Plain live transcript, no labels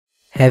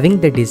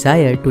Having the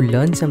desire to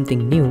learn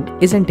something new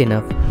isn't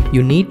enough.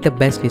 You need the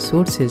best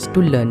resources to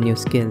learn new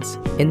skills.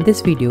 In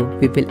this video,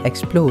 we will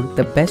explore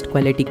the best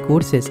quality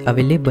courses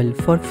available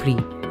for free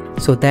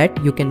so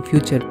that you can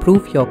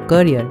future-proof your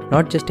career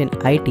not just in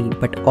IT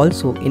but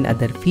also in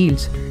other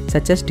fields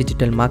such as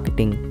digital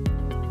marketing.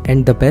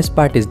 And the best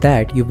part is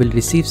that you will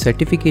receive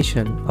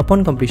certification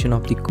upon completion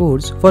of the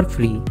course for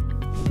free.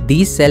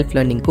 These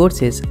self-learning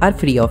courses are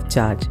free of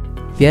charge,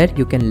 where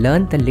you can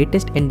learn the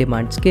latest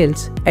in-demand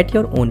skills at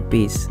your own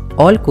pace.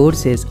 All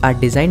courses are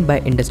designed by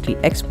industry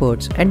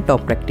experts and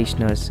top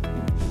practitioners.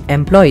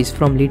 Employees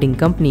from leading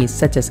companies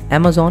such as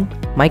Amazon,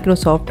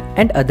 Microsoft,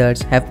 and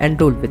others have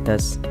enrolled with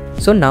us.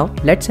 So now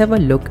let's have a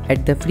look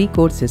at the free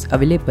courses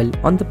available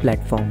on the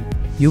platform.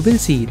 You will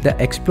see the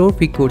Explore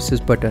Free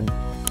Courses button.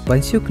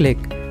 Once you click,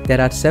 there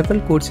are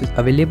several courses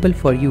available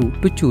for you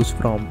to choose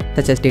from,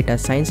 such as data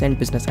science and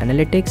business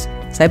analytics,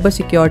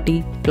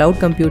 cybersecurity, cloud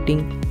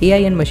computing, AI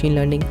and machine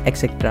learning,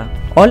 etc.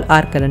 All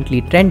are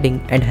currently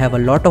trending and have a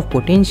lot of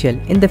potential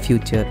in the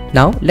future.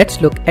 Now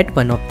let's look at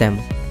one of them,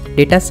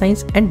 data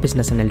science and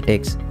business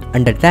analytics.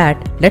 Under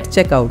that, let's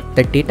check out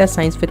the data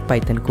science with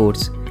Python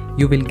course.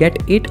 You will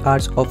get 8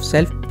 hours of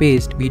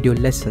self-paced video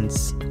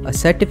lessons, a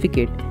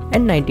certificate,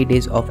 and 90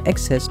 days of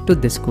access to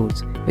this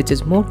course, which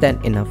is more than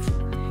enough.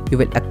 You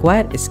will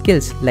acquire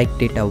skills like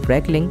data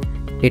wrangling,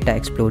 data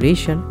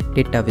exploration,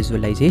 data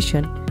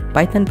visualization,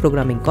 Python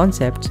programming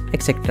concepts,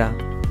 etc.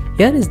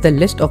 Here is the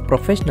list of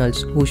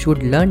professionals who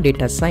should learn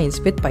data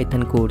science with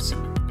Python course: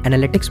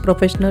 analytics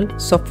professional,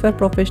 software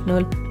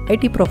professional,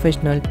 IT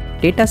professional,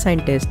 data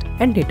scientist,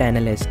 and data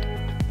analyst.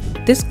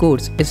 This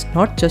course is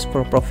not just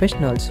for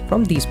professionals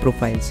from these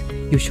profiles.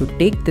 You should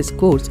take this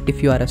course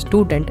if you are a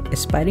student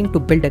aspiring to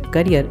build a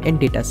career in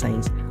data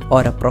science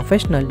or a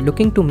professional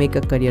looking to make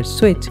a career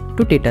switch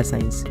to data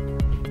science.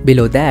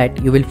 Below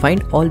that, you will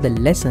find all the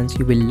lessons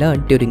you will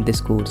learn during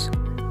this course.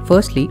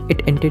 Firstly,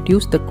 it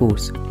introduces the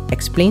course,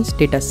 explains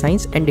data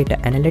science and data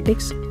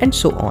analytics, and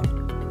so on.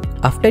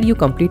 After you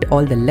complete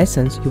all the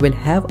lessons, you will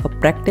have a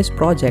practice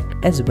project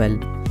as well.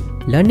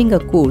 Learning a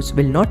course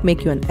will not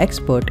make you an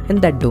expert in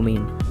that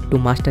domain. To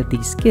master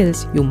these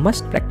skills, you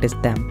must practice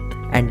them.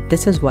 And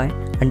this is why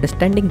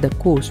understanding the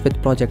course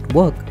with project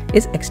work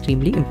is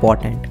extremely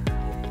important.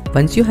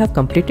 Once you have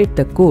completed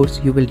the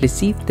course, you will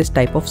receive this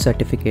type of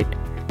certificate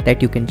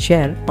that you can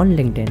share on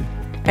LinkedIn,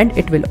 and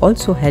it will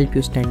also help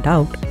you stand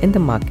out in the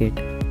market.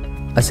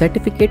 A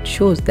certificate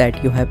shows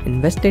that you have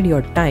invested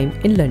your time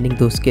in learning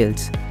those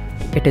skills.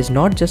 It is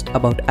not just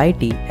about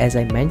IT. As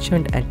I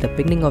mentioned at the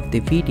beginning of the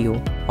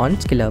video, on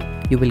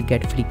SkillUp, you will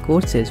get free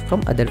courses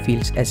from other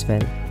fields as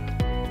well,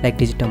 like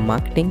digital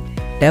marketing,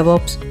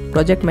 DevOps,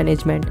 project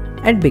management,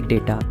 and big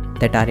data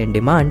that are in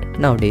demand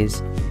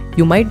nowadays.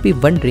 You might be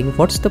wondering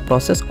what's the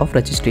process of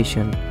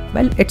registration.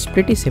 Well, it's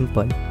pretty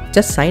simple.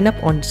 Just sign up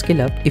on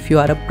SkillUp if you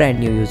are a brand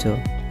new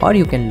user, or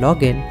you can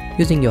log in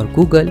using your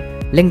Google,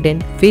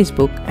 LinkedIn,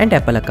 Facebook, and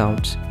Apple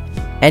accounts.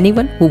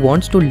 Anyone who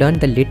wants to learn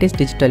the latest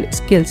digital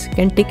skills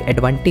can take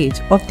advantage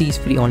of these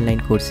free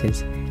online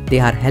courses. They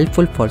are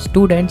helpful for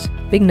students,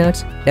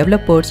 beginners,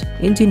 developers,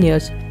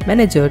 engineers,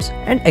 managers,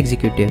 and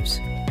executives.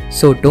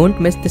 So don't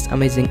miss this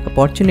amazing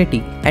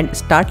opportunity and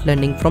start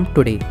learning from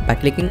today by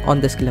clicking on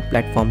the SkillUp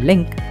platform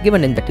link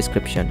given in the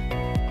description.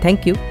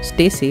 Thank you,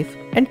 stay safe,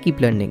 and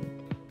keep learning.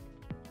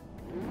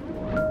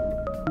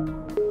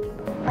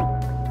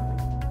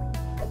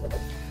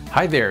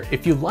 Hi there,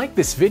 if you like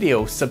this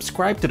video,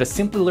 subscribe to the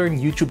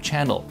Simplilearn YouTube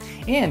channel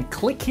and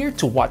click here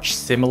to watch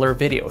similar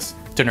videos.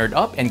 To nerd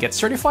up and get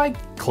certified,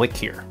 click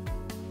here.